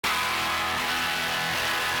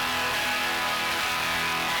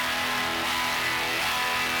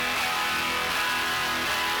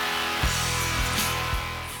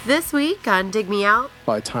This week on Dig Me Out.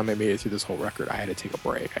 By the time I made it through this whole record, I had to take a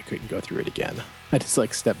break. I couldn't go through it again. I just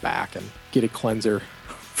step back and get a cleanser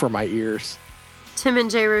for my ears. Tim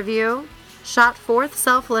and Jay review Shot Forth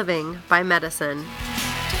Self-Living by Medicine.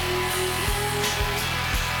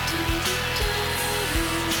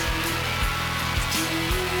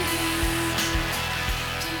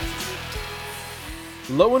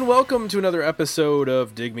 Hello and welcome to another episode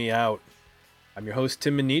of Dig Me Out. I'm your host,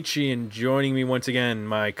 Tim Minichi, and joining me once again,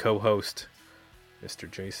 my co-host, Mr.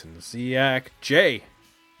 Jason Ziak. Jay,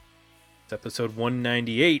 it's episode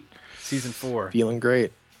 198, season 4. Feeling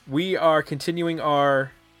great. We are continuing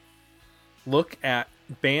our look at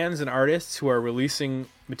bands and artists who are releasing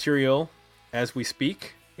material as we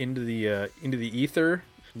speak into the ether.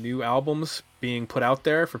 New albums being put out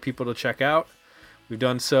there for people to check out. We've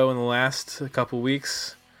done so in the last couple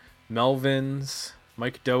weeks. Melvins,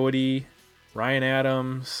 Mike Dougherty, Ryan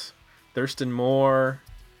Adams, Thurston Moore,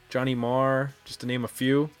 Johnny Marr, just to name a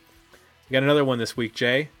few. We got another one this week,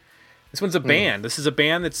 Jay. This one's a band. This is a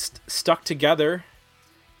band that's stuck together.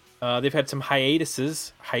 They've had some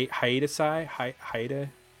hiatuses. Hiatus. They've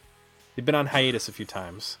been on hiatus a few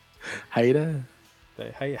times.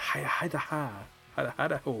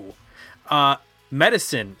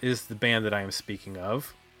 Medicine is the band that I am speaking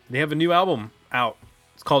of. They have a new album out.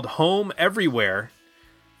 It's called Home Everywhere,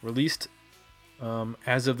 released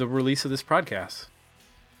as of the release of this podcast.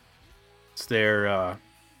 It's their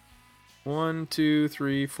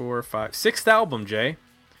 6th album, Jay.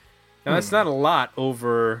 Now, that's not a lot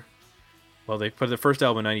over... Well, they put their first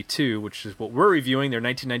album in 92, which is what we're reviewing, their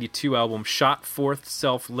 1992 album, Shot Forth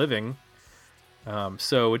Self-Living.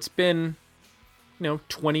 So it's been,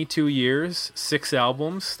 22 years, 6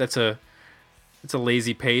 albums. That's a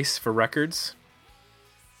lazy pace for records.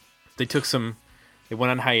 They went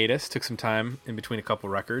on hiatus, took some time in between a couple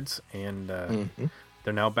records, and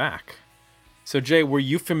they're now back. So, Jay, were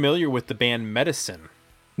you familiar with the band Medicine?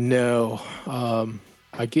 No.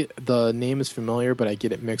 I get the name is familiar, but I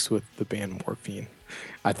get it mixed with the band Morphine.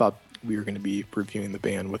 I thought we were going to be reviewing the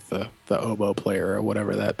band with the oboe player or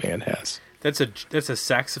whatever that band has. That's a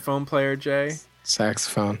saxophone player, Jay.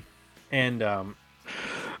 Saxophone. And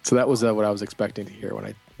so that was what I was expecting to hear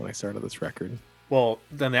when I started this record. Well,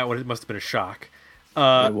 then it must have been a shock.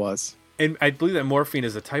 It was. And I believe that morphine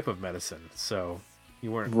is a type of medicine, so you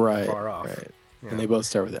weren't far off. Right. Yeah. And they both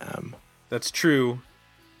start with M. That's true.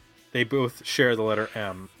 They both share the letter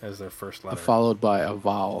M as their first letter. Followed by a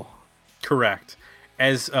vowel. Correct.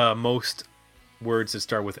 As most words that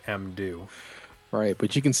start with M do. Right,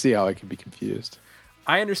 but you can see how I can be confused.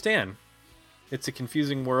 I understand. It's a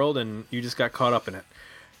confusing world, and you just got caught up in it.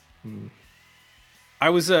 I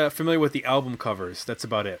was familiar with the album covers. That's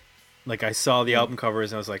about it. I saw the album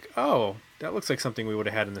covers, and I was like, oh, that looks like something we would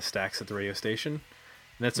have had in the stacks at the radio station.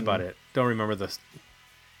 And that's about it. Don't remember the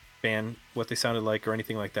band, what they sounded like, or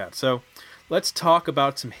anything like that. So let's talk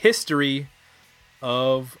about some history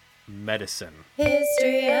of Medicine.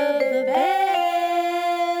 History of the band.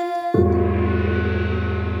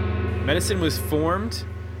 Medicine was formed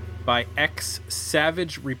by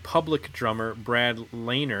ex-Savage Republic drummer Brad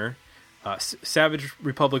Laner. Savage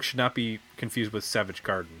Republic should not be confused with Savage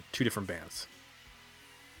Garden. 2 different bands.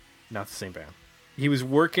 Not the same band. He was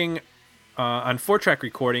working on 4-track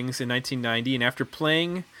recordings in 1990, and after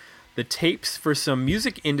playing the tapes for some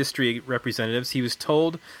music industry representatives, he was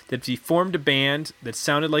told that if he formed a band that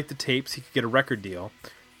sounded like the tapes, he could get a record deal.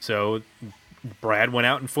 So Brad went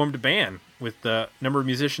out and formed a band with a number of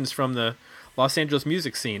musicians from the Los Angeles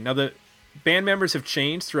music scene. Now, the band members have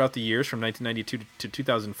changed throughout the years from 1992 to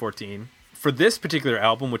 2014. For this particular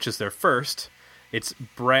album, which is their first, it's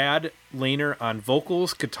Brad Laner on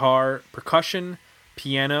vocals, guitar, percussion,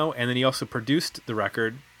 piano, and then he also produced the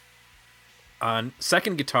record. On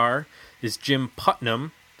second guitar is Jim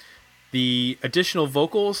Putnam. The additional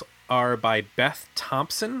vocals are by Beth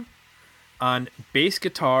Thompson. On bass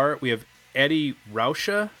guitar, we have Eddie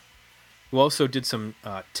Rauscha, who also did some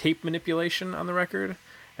tape manipulation on the record.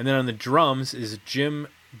 And then on the drums is Jim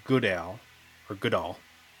Goodall.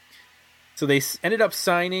 So they ended up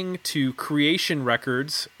signing to Creation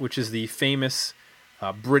Records, which is the famous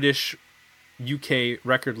British UK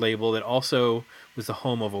record label that also was the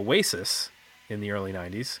home of Oasis in the early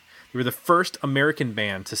 90s. They were the first American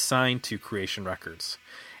band to sign to Creation Records.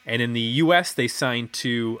 And in the US, they signed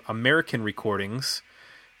to American Recordings,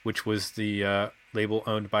 which was the label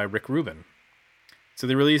owned by Rick Rubin. So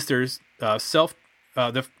they released their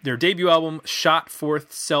their debut album, Shot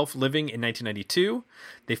Forth Self-Living, in 1992.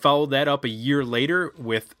 They followed that up a year later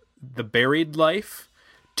with The Buried Life.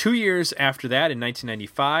 2 years after that, in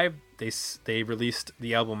 1995, they released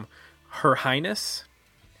the album Her Highness.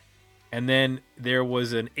 And then there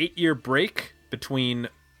was an 8-year break between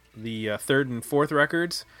the third and fourth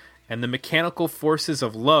records, and The Mechanical Forces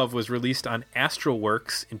of Love was released on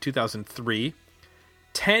Astralworks in 2003.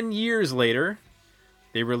 10 years later,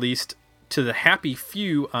 they released To the Happy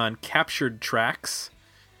Few on Captured Tracks.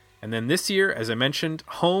 And then this year, as I mentioned,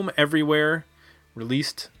 Home Everywhere,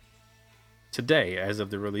 released today as of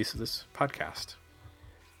the release of this podcast.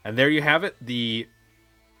 And there you have it, the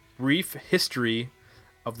brief history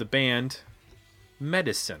of the band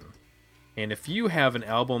Medicine. And if you have an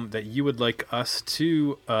album that you would like us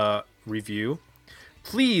to review,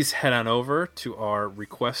 please head on over to our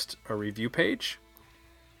Request a Review page,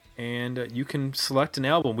 and you can select an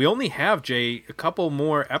album. We only have, Jay, a couple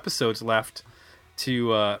more episodes left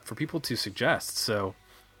to for people to suggest. So,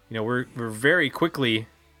 we're very quickly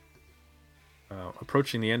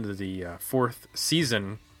approaching the end of the fourth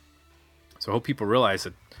season. So I hope people realize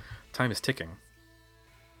that time is ticking.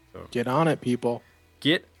 So Get on it, people.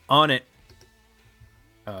 get on it.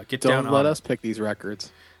 Get down Don't let on us pick these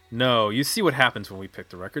records. No, you see what happens when we pick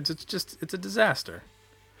the records. It's a disaster.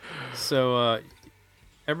 So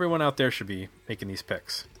everyone out there should be making these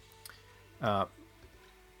picks.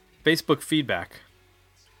 Facebook feedback.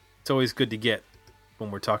 It's always good to get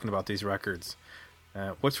when we're talking about these records.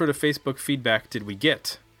 What sort of Facebook feedback did we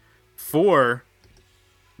get for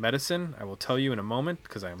Medicine? I will tell you in a moment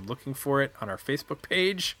because I am looking for it on our Facebook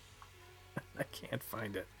page. I can't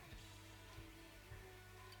find it.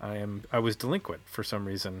 I was delinquent for some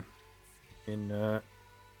reason in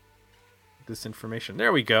this information.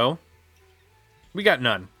 There we go. We got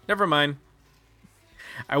none. Never mind.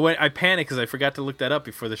 I panicked because I forgot to look that up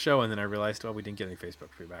before the show, and then I realized, we didn't get any Facebook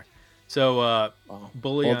feedback. So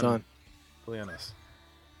bully well done. Bully on us.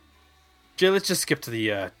 Jay, let's just skip to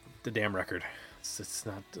the damn record.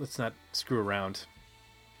 Let's not screw around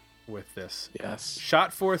with this. Yes.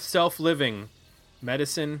 Shot Forth Self-Living,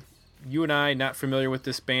 Medicine. You and I not familiar with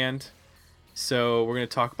this band, so we're going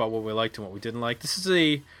to talk about what we liked and what we didn't like. This is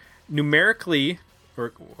a numerically,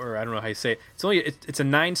 or I don't know how you say it. It's a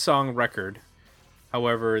 9-song record.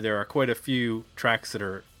 However, there are quite a few tracks that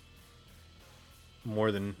are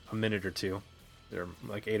more than a minute or two. They're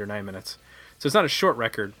like 8 or 9 minutes. So it's not a short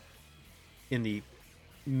record in the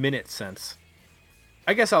minute sense.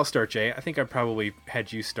 I guess I'll start, Jay. I think I probably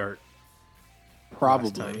had you start.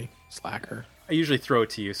 Probably. Slacker. I usually throw it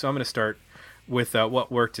to you, so I'm going to start with what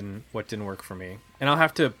worked and what didn't work for me. And I'll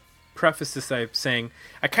have to preface this by saying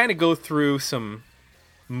I kind of go through some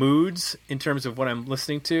moods in terms of what I'm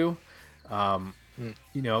listening to. For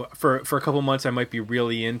a couple months, I might be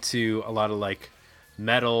really into a lot of like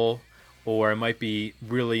metal, or I might be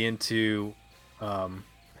really into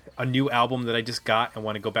a new album that I just got and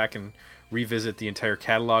want to go back and revisit the entire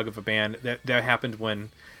catalog of a band. That happened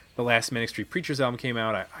when the last Manic Street Preachers album came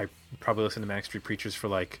out. I probably listened to Manic Street Preachers for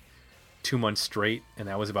like 2 months straight, and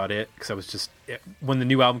that was about it, because I was just, when the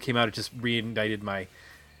new album came out, it just reignited my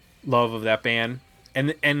love of that band.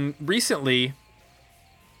 And recently,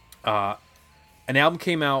 an album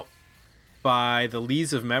came out by the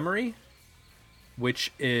Lees of Memory,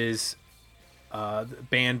 which is a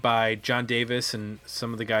band by John Davis and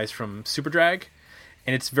some of the guys from Superdrag,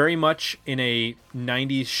 and it's very much in a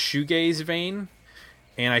 90s shoegaze vein.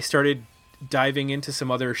 And I started diving into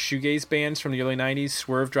some other shoegaze bands from the early 90s,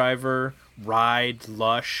 Swerve Driver, Ride,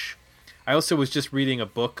 Lush. I also was just reading a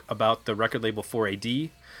book about the record label 4AD,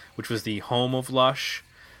 which was the home of Lush,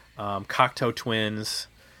 Cocteau Twins,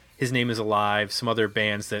 His Name is Alive, some other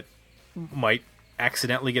bands that might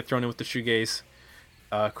accidentally get thrown in with the shoegaze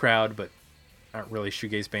crowd, but aren't really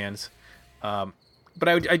shoegaze bands. But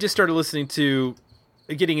I just started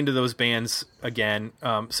getting into those bands again.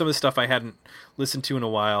 Some of the stuff I hadn't listened to in a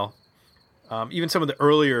while. Even some of the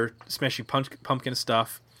earlier Smashing Pumpkin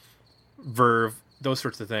stuff, Verve, those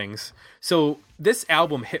sorts of things. So this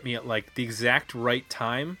album hit me at like the exact right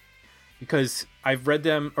time, because I've read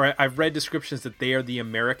descriptions that they are the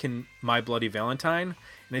American My Bloody Valentine,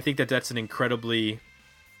 and I think that that's an incredibly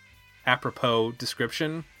apropos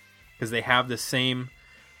description, because they have the same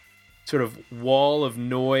sort of wall of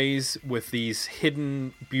noise with these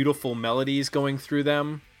hidden beautiful melodies going through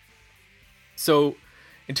them. So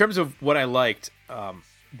in terms of what I liked,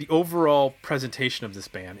 the overall presentation of this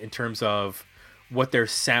band in terms of what their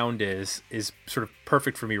sound is sort of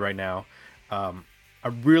perfect for me right now. I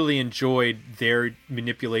really enjoyed their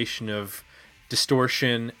manipulation of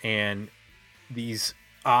distortion and these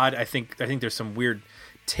odd, I think there's some weird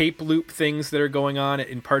tape loop things that are going on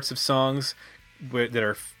in parts of songs that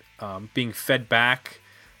are being fed back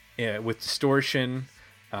with distortion.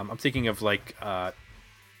 I'm thinking of like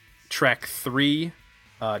track 3,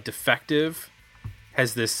 Defective,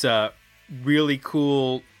 has this really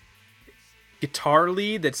cool guitar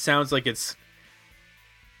lead that sounds like it's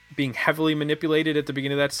being heavily manipulated at the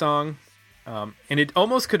beginning of that song. And it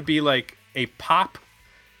almost could be like a pop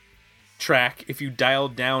track if you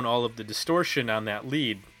dialed down all of the distortion on that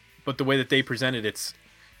lead. But the way that they present it, it's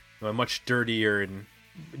a much dirtier and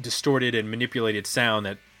distorted and manipulated sound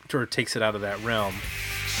that sort of takes it out of that realm.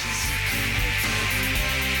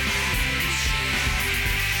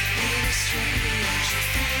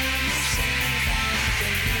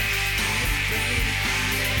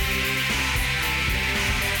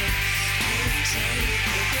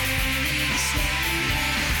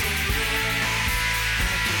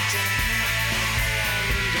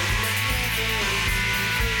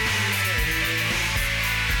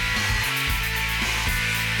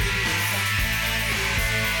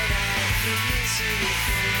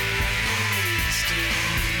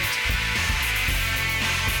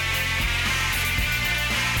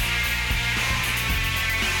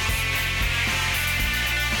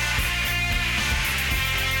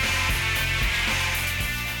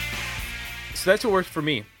 So that's what worked for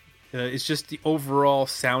me. It's just the overall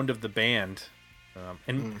sound of the band.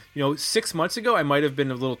 6 months ago, I might have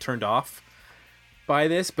been a little turned off by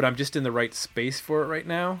this, but I'm just in the right space for it right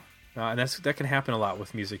now. And that can happen a lot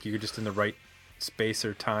with music. You're just in the right space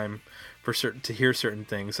or time to hear certain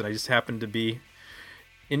things. And I just happen to be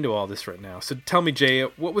into all this right now. So tell me, Jay,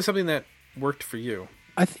 what was something that worked for you?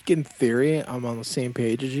 I think in theory, I'm on the same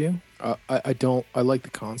page as you. I like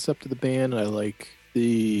the concept of the band. I like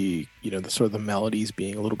the sort of the melodies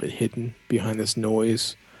being a little bit hidden behind this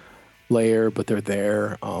noise layer, but they're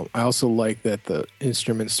there. I also like that the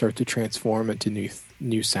instruments start to transform into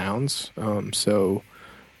new sounds. So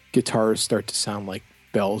guitars start to sound like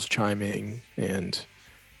bells chiming, and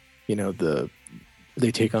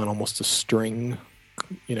they take on almost a string,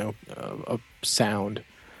 a sound.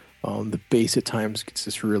 The bass at times gets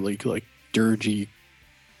this really like dirgy,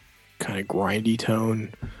 kind of grindy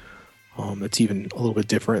tone. That's even a little bit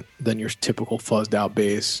different than your typical fuzzed out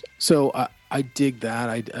bass. So I dig that.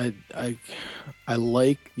 I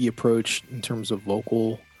like the approach in terms of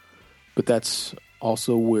vocal, but that's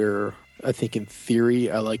also where I think in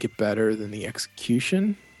theory I like it better than the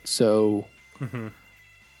execution. So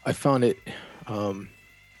I found it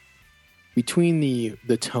between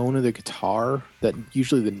the tone of the guitar, that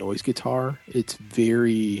usually the noise guitar, I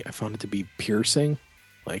found it to be piercing.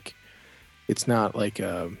 Like it's not like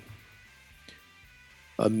a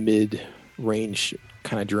mid-range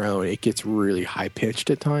kind of drone. It gets really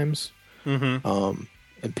high-pitched at times, and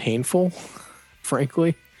painful,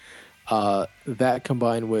 frankly. That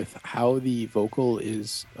combined with how the vocal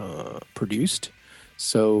is produced.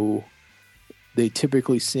 So they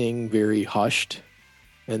typically sing very hushed,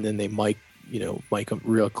 and then they mic them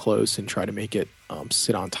real close and try to make it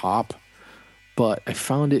sit on top. But I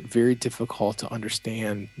found it very difficult to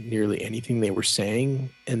understand nearly anything they were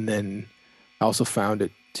saying, and then I also found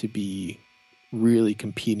it to be really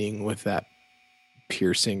competing with that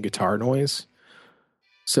piercing guitar noise.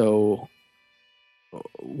 So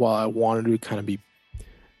while I wanted to kind of be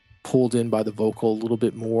pulled in by the vocal a little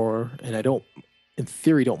bit more, and I don't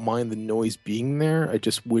mind the noise being there, I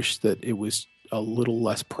just wish that it was a little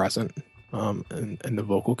less present, and the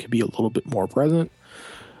vocal could be a little bit more present.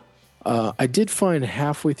 I did find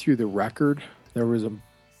halfway through the record there was a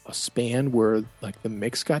span where like the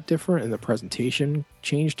mix got different and the presentation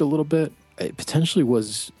changed a little bit. It potentially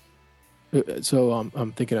was so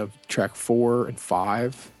I'm thinking of track 4 and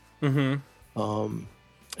 5, and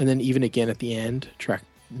then even again at the end, track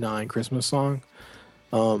 9, Christmas Song.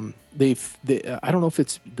 I don't know if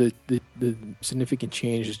it's the significant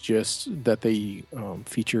change is just that they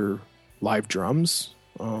feature live drums,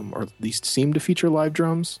 or at least seem to feature live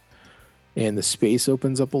drums, and the space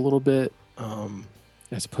opens up a little bit.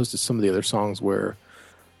 As opposed to some of the other songs where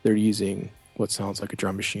they're using what sounds like a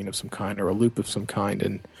drum machine of some kind or a loop of some kind,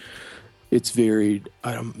 and it's very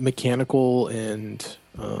mechanical, and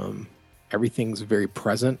everything's very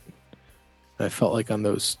present. And I felt like on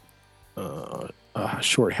those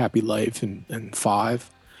short Happy Life and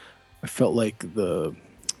 5, I felt like the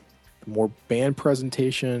more band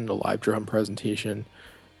presentation, the live drum presentation,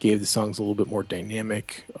 gave the songs a little bit more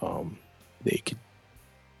dynamic. They could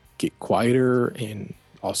get quieter and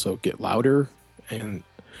also get louder, and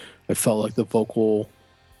I felt like the vocal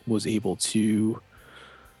was able to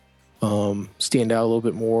stand out a little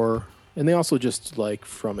bit more. And they also just, like,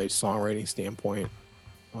 from a songwriting standpoint,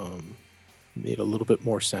 made a little bit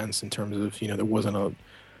more sense in terms of, there wasn't a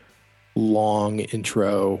long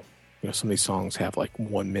intro. Some of these songs have like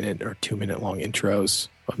 1 minute or 2 minute long intros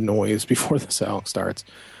of noise before the song starts.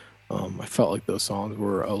 I felt like those songs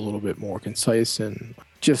were a little bit more concise and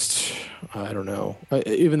just, I don't know.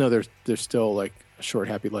 Even though there's still like a short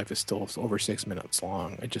happy life is still over 6 minutes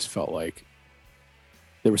long, I just felt like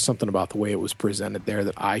there was something about the way it was presented there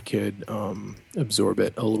that I could absorb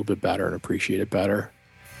it a little bit better and appreciate it better.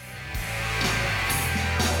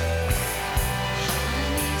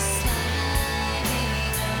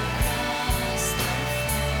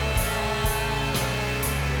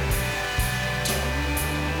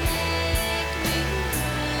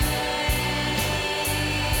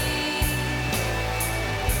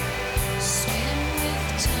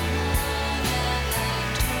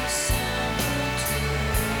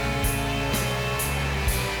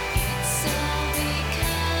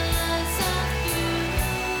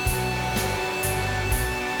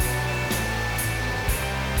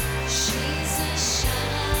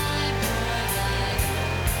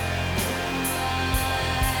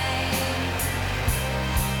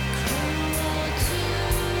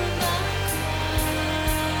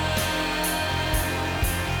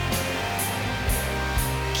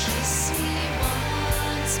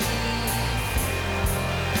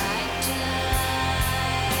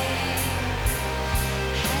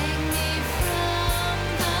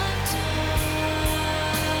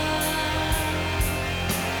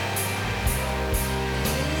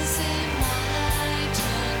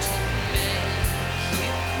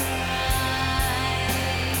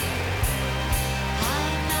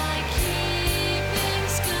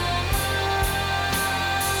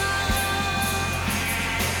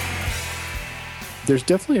 There's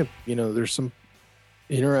definitely there's some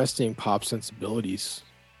interesting pop sensibilities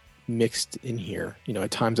mixed in here.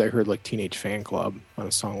 At times I heard like Teenage Fan Club on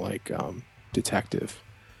a song like Detective.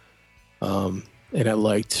 And I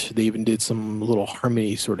liked, they even did some little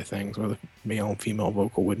harmony sort of things where the male and female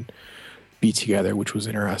vocal would be together, which was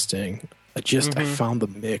interesting. I just found the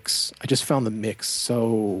mix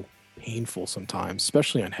so painful sometimes,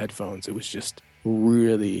 especially on headphones. It was just a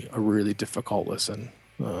really difficult listen.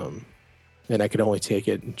 And I could only take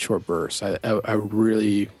it in short bursts. I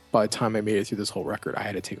really, by the time I made it through this whole record, I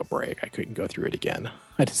had to take a break. I couldn't go through it again.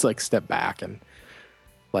 I just like step back and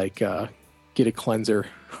like get a cleanser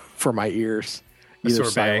for my ears, either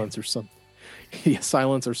silence or something. Yeah,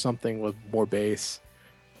 silence or something with more bass,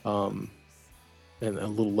 and a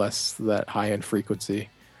little less that high end frequency,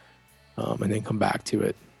 and then come back to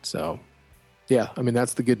it. So, yeah, I mean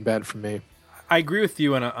that's the good and bad for me. I agree with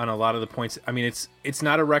you on a lot of the points. I mean, it's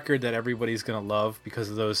not a record that everybody's going to love because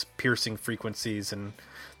of those piercing frequencies and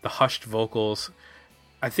the hushed vocals.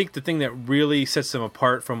 I think the thing that really sets them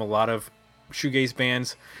apart from a lot of shoegaze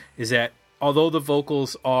bands is that although the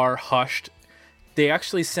vocals are hushed, they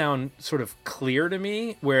actually sound sort of clear to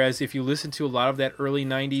me. Whereas if you listen to a lot of that early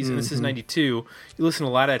 90s, and this is 92, you listen to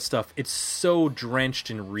a lot of that stuff, it's so drenched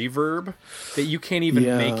in reverb that you can't even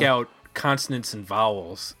make out consonants and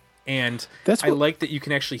vowels. And I like that you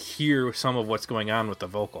can actually hear some of what's going on with the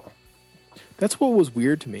vocal. That's what was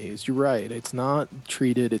weird to me, is you're right. It's not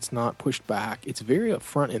treated, it's not pushed back. It's very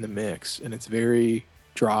upfront in the mix, and it's very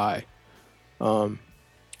dry.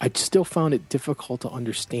 I still found it difficult to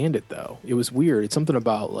understand it, though. It was weird. It's something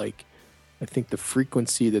about, like, I think the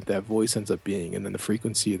frequency that voice ends up being, and then the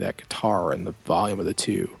frequency of that guitar and the volume of the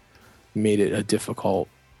two made it a difficult,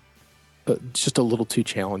 just a little too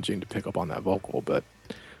challenging to pick up on that vocal, but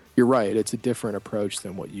you're right. It's a different approach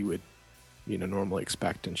than what you would, normally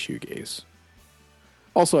expect in shoegaze.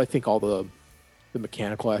 Also, I think all the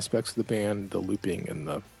mechanical aspects of the band, the looping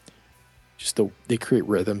and they create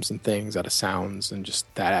rhythms and things out of sounds, and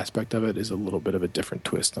just that aspect of it is a little bit of a different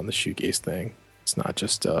twist on the shoegaze thing. It's not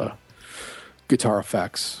just guitar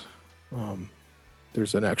effects.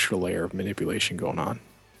 There's an extra layer of manipulation going on,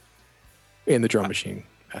 and the drum machine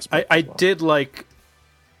aspect.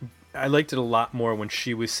 I liked it a lot more when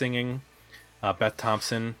she was singing, Beth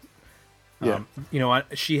Thompson. Yeah.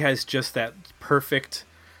 She has just that perfect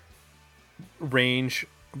range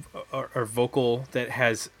or vocal that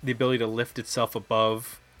has the ability to lift itself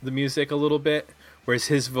above the music a little bit, whereas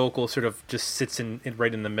his vocal sort of just sits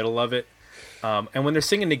right in the middle of it. And when they're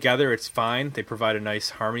singing together, it's fine. They provide a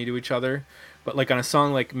nice harmony to each other. But like on a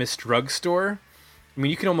song like Miss Drugstore, I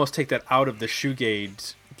mean, you can almost take that out of the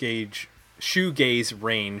shoegaze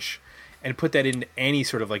range and put that into any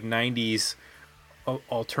sort of like 90s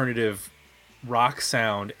alternative rock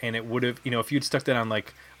sound, and it would have, if you'd stuck that on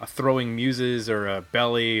like a Throwing Muses or a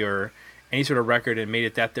Belly or any sort of record and made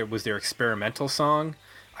it that there was their experimental song,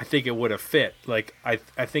 I think it would have fit. Like I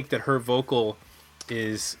think that her vocal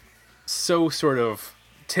is so sort of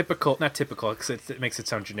not typical because it makes it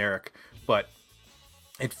sound generic, but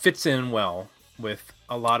it fits in well with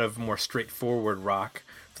a lot of more straightforward rock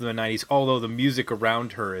from the 90s, although the music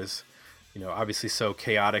around her is, obviously so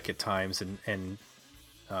chaotic at times and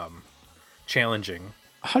challenging.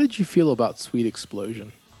 How did you feel about Sweet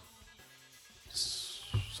Explosion?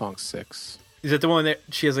 Song 6. Is that the one that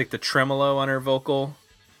she has like the tremolo on her vocal?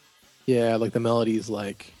 Yeah, like the melody's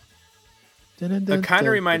like. It kind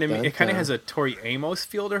of reminded me. It kind of has a Tori Amos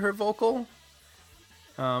feel to her vocal.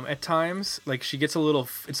 At times, like she gets it's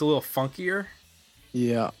a little funkier.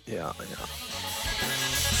 Yeah.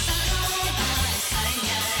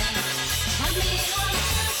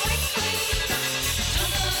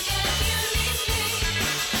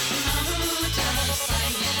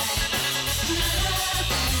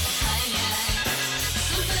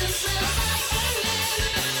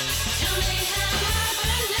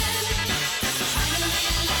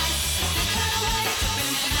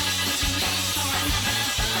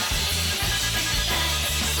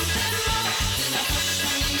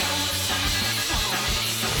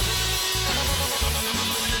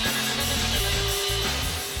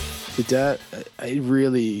 It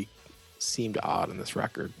really seemed odd on this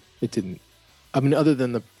record. It didn't. I mean, other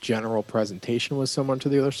than the general presentation was similar to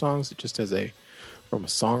the other songs, it just from a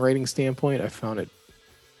songwriting standpoint, I found it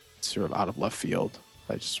sort of out of left field.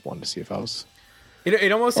 I just wanted to see if I was.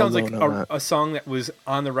 It almost sounds like a song that was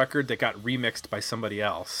on the record that got remixed by somebody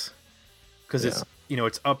else, because it's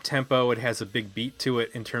it's up tempo. It has a big beat to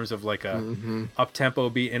it in terms of like a up tempo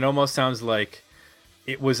beat. It almost sounds like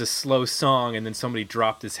it was a slow song, and then somebody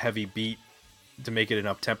dropped this heavy beat to make it an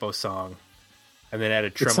up-tempo song, and then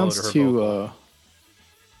added tremolo to her vocal.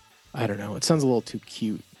 I don't know. It sounds a little too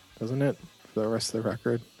cute, doesn't it, for the rest of the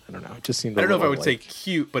record? I don't know. It just seemed. I don't know if I would say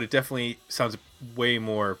cute, but it definitely sounds way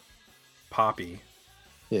more poppy.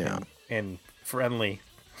 Yeah. And friendly.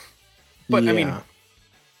 But I mean,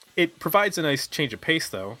 it provides a nice change of pace,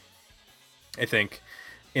 though. I think,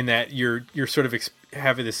 in that you're sort of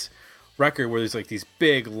having this record where there's like these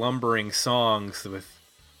big lumbering songs with,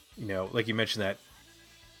 like you mentioned, that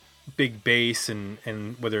big bass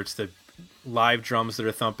and whether it's the live drums that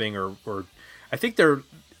are thumping or I think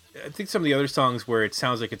some of the other songs where it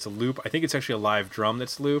sounds like it's a loop, I think it's actually a live drum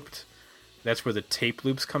that's looped. That's where the tape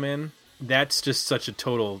loops come in. That's just such a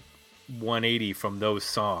total 180 from those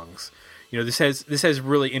songs. This has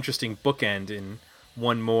really interesting bookend in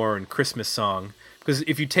One More and Christmas Song, because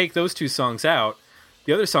if you take those two songs out,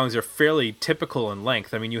 the other songs are fairly typical in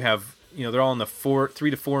length. I mean, you have, they're all in the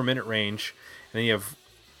 3 to 4 minute range, and then you have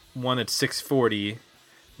one that's 6:40,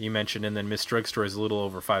 you mentioned, and then Miss Drugstore is a little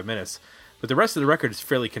over 5 minutes. But the rest of the record is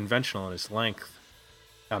fairly conventional in its length.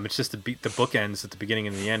 It's just the bookends at the beginning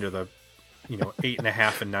and the end are the,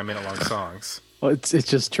 8.5 and 9 minute long songs. Well, it's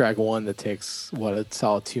just track 1 that takes a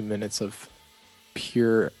solid 2 minutes of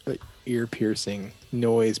pure ear piercing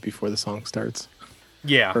noise before the song starts.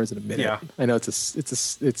 Yeah. Or is it a minute? Yeah. I know it's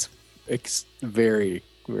a very,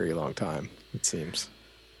 very long time, it seems.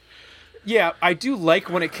 Yeah, I do like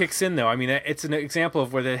when it kicks in, though. I mean, it's an example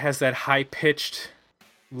of where it has that high-pitched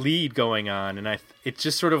lead going on, and it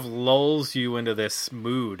just sort of lulls you into this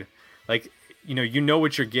mood. Like, you know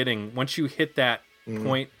what you're getting. Once you hit that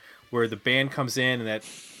point where the band comes in and that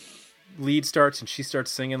lead starts and she starts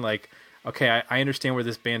singing, like, okay, I understand where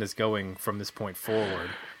this band is going from this point forward.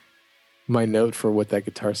 My note for what that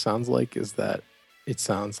guitar sounds like is that it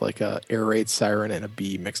sounds like a air raid siren and a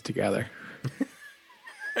bee mixed together.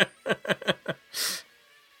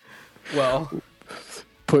 Well,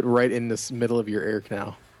 put right in this middle of your ear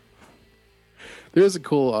canal. There is a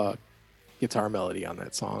cool guitar melody on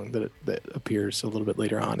that song that appears a little bit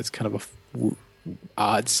later on. It's kind of a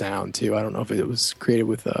odd sound too. I don't know if it was created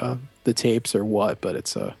with the tapes or what, but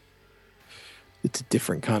it's a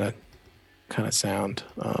different kind of sound.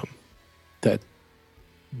 That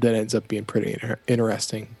ends up being pretty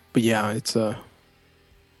interesting. But yeah, it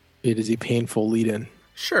is a painful lead-in.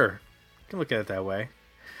 Sure, you can look at it that way.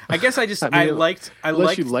 I guess I liked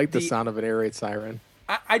you like the sound of an air raid siren.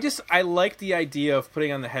 I liked the idea of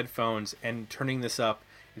putting on the headphones and turning this up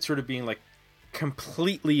and sort of being like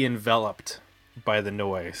completely enveloped by the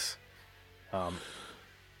noise.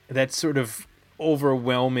 That sort of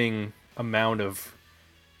overwhelming amount of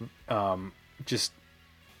just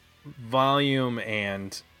volume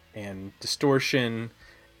and distortion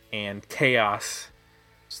and chaos,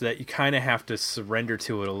 so that you kind of have to surrender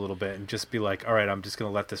to it a little bit and just be like, all right, I'm just going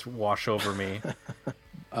to let this wash over me.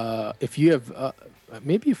 If you have,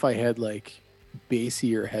 maybe if I had like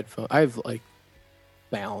bassier headphones, I have like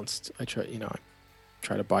balanced. I try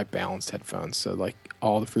to buy balanced headphones so like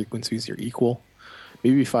all the frequencies are equal.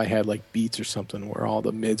 Maybe if I had like Beats or something where all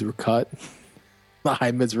the mids were cut, the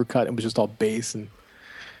high mids were cut, and it was just all bass and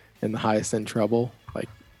the highest end treble. Like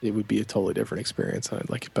it would be a totally different experience, and I'd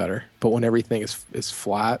like it better. But when everything is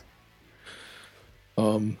flat,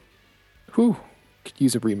 could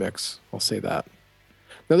use a remix. I'll say that.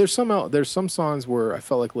 Now there's some songs where I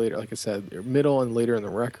felt like later, like I said, middle and later in the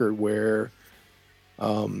record where,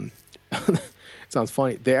 it sounds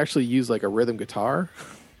funny. They actually use like a rhythm guitar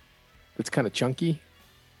that's kind of chunky.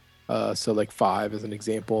 So like 5 is an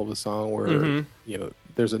example of a song where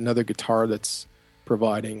there's another guitar that's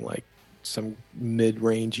providing like some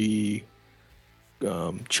mid-rangey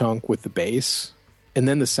chunk with the bass, and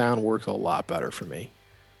then the sound works a lot better for me.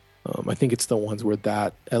 I think it's the ones where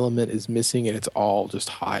that element is missing and it's all just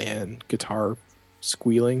high-end guitar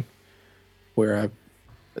squealing, where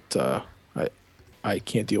I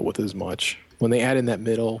can't deal with as much. When they add in that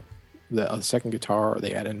middle, the second guitar, or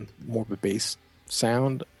they add in more of a bass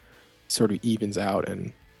sound, it sort of evens out,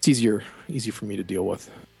 and it's easier for me to deal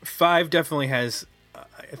with. 5 definitely has,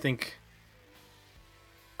 I think,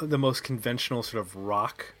 the most conventional sort of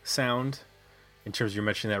rock sound in terms of, you're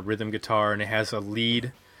mentioning that rhythm guitar, and it has a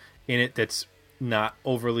lead in it that's not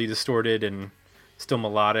overly distorted and still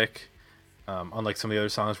melodic, unlike some of the other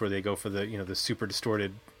songs where they go for the super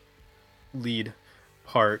distorted lead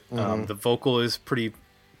part. The vocal is pretty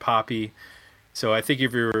poppy, so I think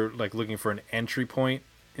if you're like looking for an entry point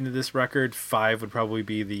into this record, 5 would probably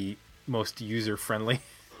be the most user friendly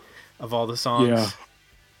of all the songs. Yeah.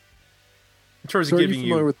 In terms of giving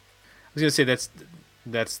you, I was gonna say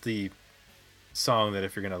that's the song that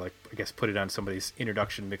if you're gonna, like, I guess, put it on somebody's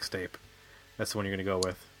introduction mixtape, that's the one you're gonna go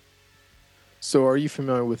with. So are you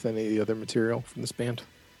familiar with any of the other material from this band?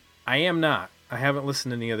 I am not. I haven't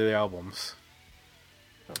listened to any other albums.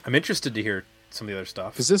 I'm interested to hear some of the other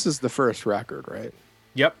stuff. Because this is the first record, right?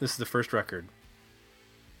 Yep, this is the first record.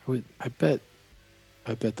 I bet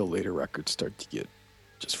the later records start to get,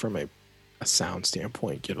 just from a sound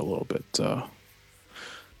standpoint, get a little bit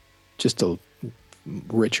just a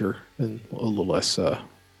richer and a little less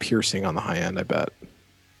piercing on the high end, I bet.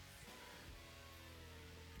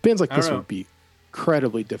 Bands like this would be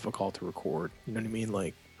incredibly difficult to record. You know what I mean?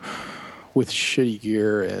 Like, with shitty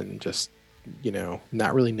gear and just,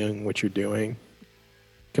 not really knowing what you're doing.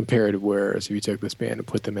 Compared to whereas if you took this band and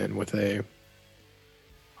put them in with a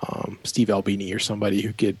Steve Albini or somebody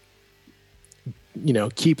who could,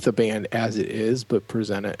 keep the band as it is, but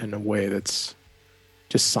present it in a way that's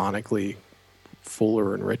just sonically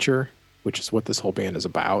fuller and richer, which is what this whole band is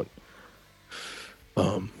about.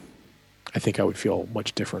 I think I would feel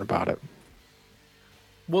much different about it.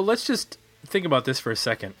 Well, let's just think about this for a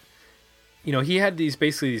second. He had these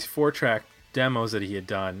 4-track demos that he had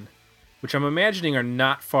done, which I'm imagining are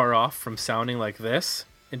not far off from sounding like this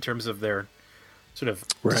in terms of their sort of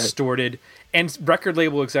distorted. And record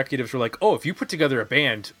label executives were like, "Oh, if you put together a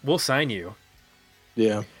band, we'll sign you."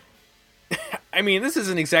 Yeah. I mean, this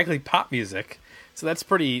isn't exactly pop music, so that's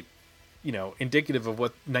pretty, indicative of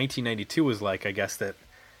what 1992 was like. I guess that,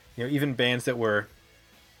 even bands that were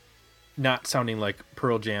not sounding like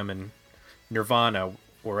Pearl Jam and Nirvana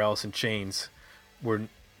or Alice in Chains were,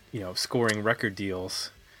 scoring record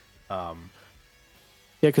deals. Yeah,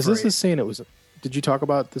 because this is saying it was. Did you talk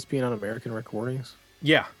about this being on American Recordings?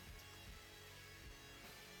 Yeah.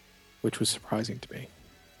 Which was surprising to me.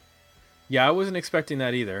 Yeah, I wasn't expecting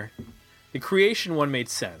that either. The Creation one made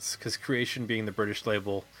sense, because Creation being the British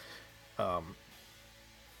label,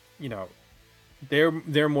 they're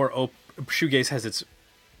more open. Shoegaze has its,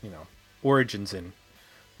 origins in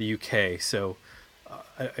the UK, so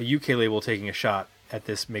a UK label taking a shot at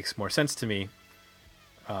this makes more sense to me.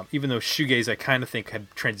 Even though shoegaze, I kind of think, had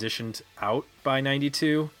transitioned out by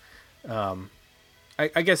 92.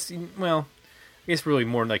 I guess really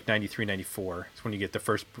more like 93, 94 is when you get the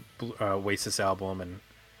first Oasis album,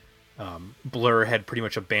 and Blur had pretty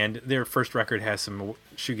much abandoned. Their first record has some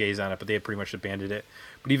shoegaze on it, but they had pretty much abandoned it.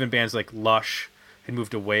 But even bands like Lush had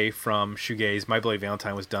moved away from shoegaze. My Bloody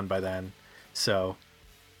Valentine was done by then. So,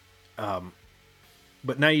 but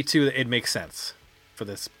 92, it makes sense for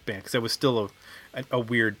this band, because it was still a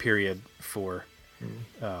weird period for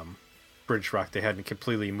British rock. They hadn't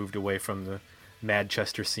completely moved away from the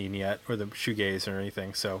Manchester scene yet, or the shoegaze or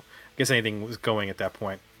anything, so I guess anything was going at that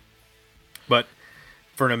point. But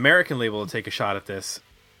for an American label to take a shot at this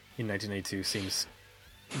in 1982 seems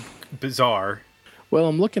bizarre. Well,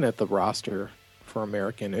 I'm looking at the roster for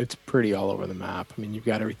American. It's pretty all over the map. I mean, you've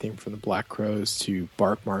got everything from the Black Crowes to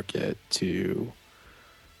Bark Market to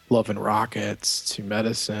Love and Rockets to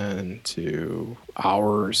Medicine to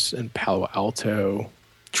Hours and Palo Alto,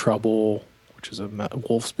 Trouble, which is a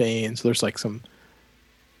Wolfsbane. So there's like some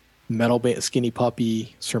metal band, Skinny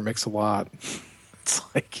Puppy, Sir Mix-a-Lot. It's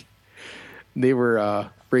like they were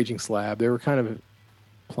Raging Slab. They were kind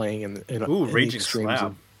of playing in Ooh, in the Raging extremes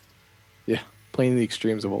Slab. of, playing the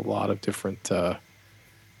extremes of a lot of different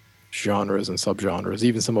genres and subgenres.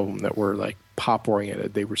 Even some of them that were like pop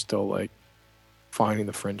oriented, they were still like finding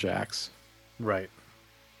the fringe acts. Right.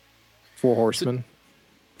 Four Horsemen.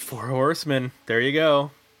 Four Horsemen. There you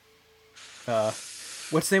go.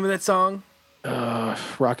 What's the name of that song?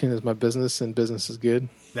 Rocking is my business and business is good.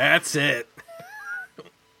 That's it.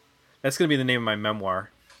 That's going to be the name of my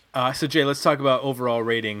memoir. So, Jay, let's talk about overall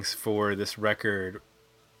ratings for this record.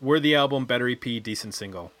 Worthy album, better EP, decent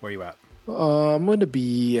single. Where are you at? I'm at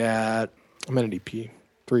an EP.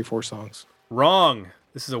 3-4 songs. Wrong.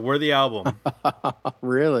 This is a worthy album.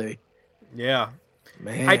 Really? Yeah.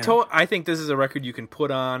 Man. I think this is a record you can put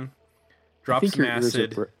on, drop some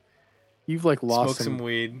acid, you've like lost smoke some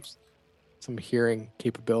weed. Some hearing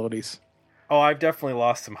capabilities. Oh, I've definitely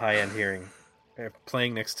lost some high-end hearing.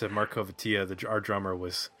 Playing next to Marco Vatia, our drummer,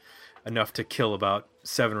 was enough to kill about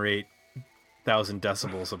 7,000 or 8,000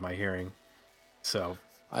 decibels of my hearing. So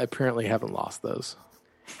I apparently haven't lost those.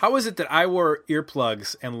 how is it that I wore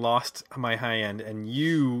earplugs and lost my high end, and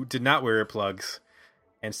you did not wear earplugs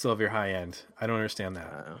and still have your high end? I don't understand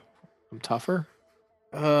that. I'm tougher.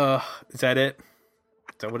 Is that it?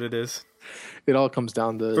 Is that what it is? It all comes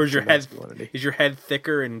down to Or is your head masculinity. is your head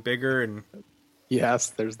thicker and bigger and Yes,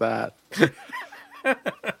 there's that.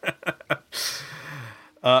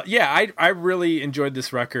 yeah, I really enjoyed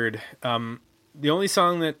this record. The only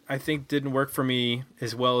song that I think didn't work for me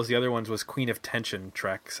as well as the other ones was Queen of Tension,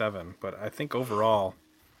 track 7. But I think overall,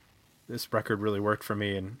 this record really worked for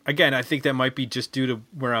me. And again, I think that might be just due to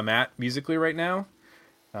where I'm at musically right now.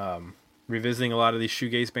 Revisiting a lot of these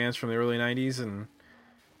shoegaze bands from the early 90s and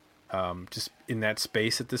just in that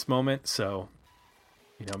space at this moment. So,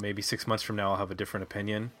 maybe 6 months from now I'll have a different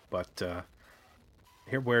opinion. But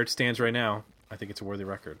here, where it stands right now, I think it's a worthy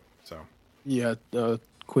record. So Yeah,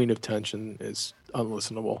 Queen of Tension is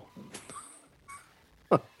unlistenable.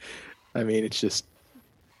 I mean, it's just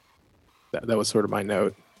that was sort of my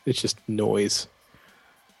note. It's just noise,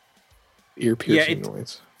 ear-piercing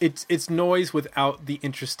noise. It's noise without the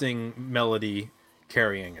interesting melody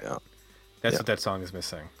carrying it. Yeah. That's what that song is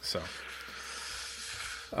missing. So,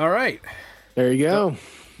 all right, There you go.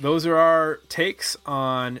 those are our takes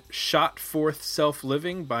on Shot Forth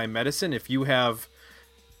Self-Living by Medicine. If you have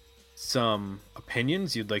some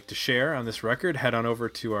opinions you'd like to share on this record, head on over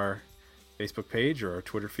to our Facebook page or our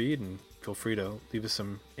Twitter feed and feel free to leave us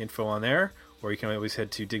some info on there, or you can always head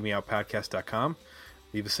to digmeoutpodcast.com,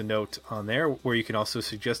 leave us a note on there where you can also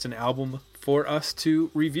suggest an album for us to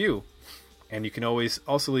review, and you can always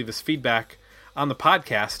also leave us feedback on the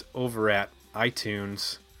podcast over at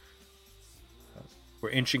iTunes. We're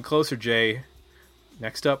inching closer, Jay.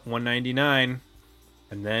 Next up, 199,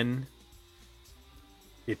 and then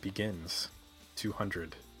it begins.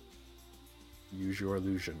 200. Use your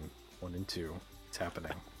illusion. 1 and 2. It's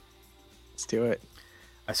happening. Let's do it.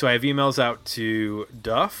 So I have emails out to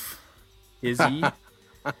Duff, Izzy,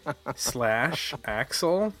 /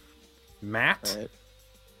 Axel, Matt, Right.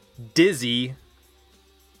 Dizzy.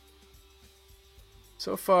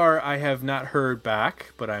 So far, I have not heard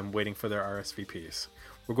back, but I'm waiting for their RSVPs.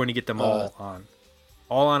 We're going to get them all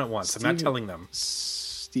on at once. I'm not telling them.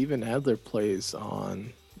 Steven Adler plays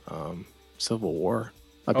on Civil War.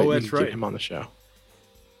 I bet that's you can right. get him on the show.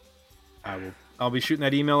 I'll be shooting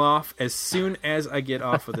that email off as soon as I get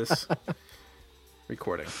off of this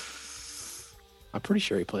recording. I'm pretty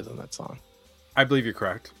sure he plays on that song. I believe you're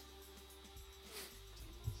correct.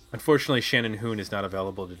 Unfortunately, Shannon Hoon is not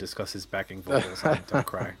available to discuss his backing vocals on Don't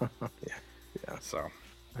Cry. Yeah. So,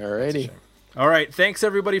 Alrighty. all right. Thanks,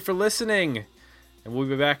 everybody, for listening. And we'll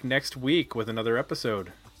be back next week with another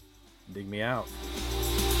episode. Dig me out.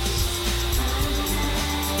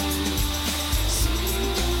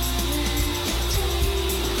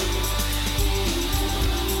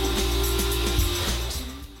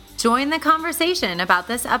 Join the conversation about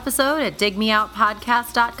this episode at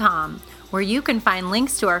digmeoutpodcast.com, where you can find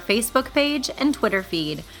links to our Facebook page and Twitter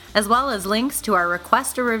feed, as well as links to our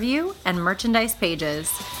Request a Review and merchandise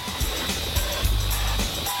pages.